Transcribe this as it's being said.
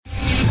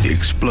The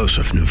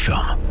explosive new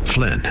film,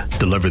 Flynn,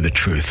 Deliver the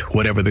Truth,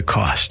 Whatever the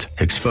Cost,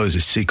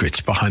 exposes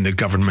secrets behind the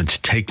government's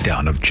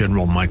takedown of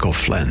General Michael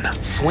Flynn.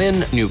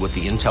 Flynn knew what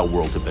the intel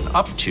world had been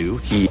up to.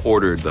 He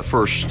ordered the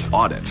first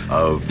audit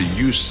of the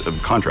use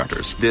of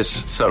contractors.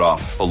 This set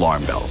off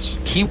alarm bells.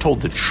 He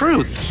told the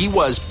truth. He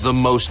was the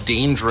most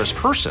dangerous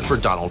person for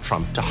Donald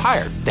Trump to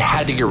hire. They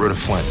had to get rid of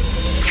Flynn.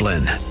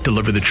 Flynn,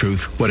 Deliver the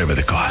Truth, Whatever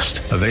the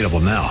Cost. Available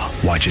now.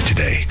 Watch it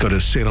today. Go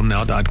to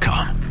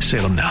salemnow.com.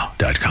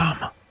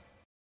 salemnow.com.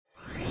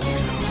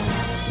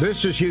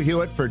 This is Hugh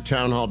Hewitt for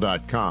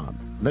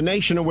townhall.com. The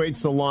nation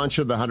awaits the launch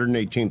of the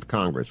 118th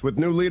Congress with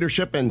new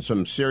leadership and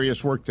some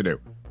serious work to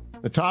do.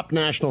 The top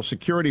national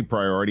security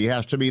priority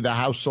has to be the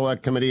House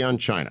Select Committee on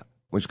China.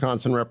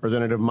 Wisconsin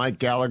Representative Mike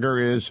Gallagher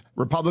is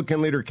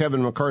Republican leader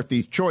Kevin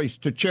McCarthy's choice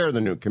to chair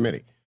the new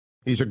committee.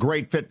 He's a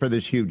great fit for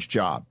this huge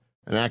job.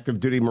 An active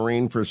duty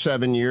Marine for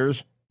 7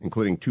 years,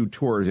 including 2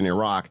 tours in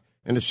Iraq,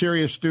 and a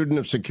serious student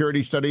of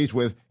security studies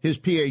with his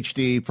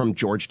Ph.D. from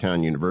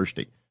Georgetown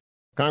University.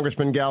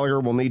 Congressman Gallagher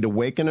will need to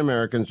waken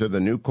Americans to the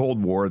new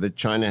Cold War that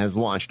China has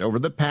launched over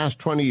the past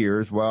 20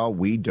 years while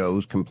we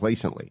doze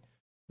complacently.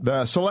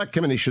 The Select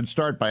Committee should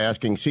start by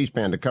asking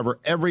C-SPAN to cover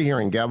every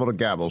hearing gavel to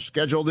gavel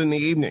scheduled in the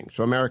evening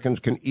so Americans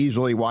can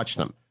easily watch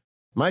them.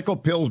 Michael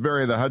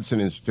Pillsbury of the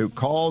Hudson Institute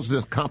calls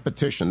this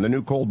competition, the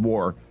new Cold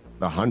War,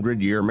 the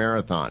 100-year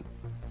marathon.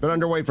 Been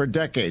underway for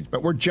decades,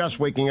 but we're just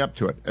waking up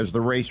to it as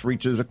the race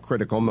reaches a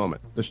critical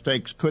moment. The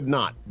stakes could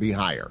not be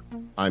higher.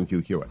 I'm Hugh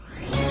Hewitt.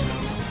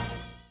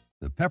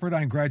 The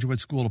Pepperdine Graduate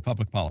School of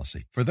Public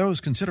Policy, for those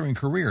considering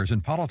careers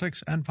in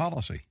politics and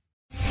policy.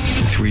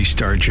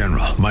 3-star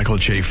General Michael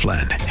J.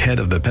 Flynn, head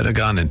of the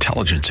Pentagon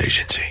Intelligence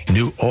Agency,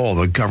 knew all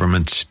the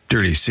government's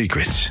dirty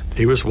secrets.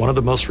 He was one of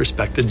the most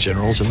respected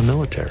generals in the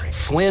military.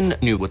 Flynn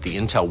knew what the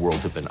intel world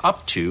had been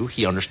up to.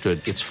 He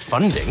understood its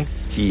funding.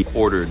 He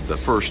ordered the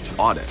first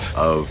audit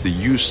of the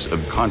use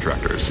of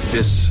contractors.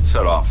 This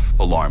set off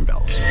alarm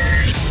bells.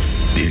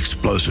 The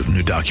explosive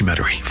new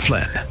documentary,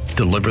 Flynn,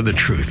 Deliver the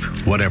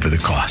Truth, Whatever the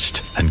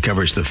Cost,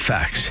 uncovers the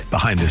facts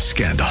behind this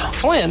scandal.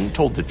 Flynn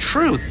told the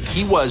truth.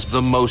 He was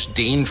the most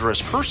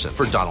dangerous person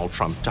for Donald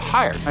Trump to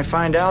hire. I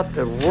find out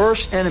the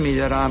worst enemy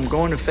that I'm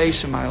going to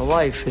face in my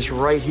life is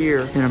right here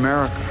in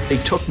America. They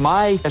took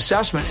my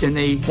assessment and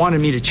they wanted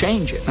me to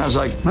change it. And I was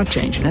like, I'm not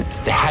changing it.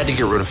 They had to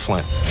get rid of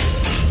Flynn.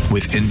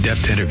 With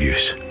in-depth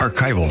interviews,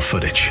 archival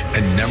footage,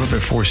 and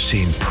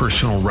never-before-seen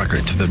personal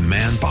records of the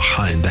man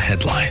behind the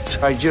headlines.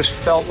 I just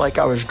felt like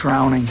I was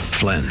drowning.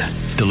 Flynn,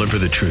 Deliver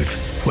the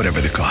Truth, Whatever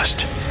the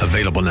Cost.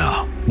 Available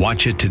now.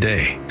 Watch it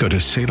today. Go to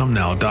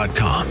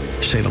salemnow.com.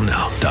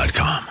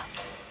 salemnow.com.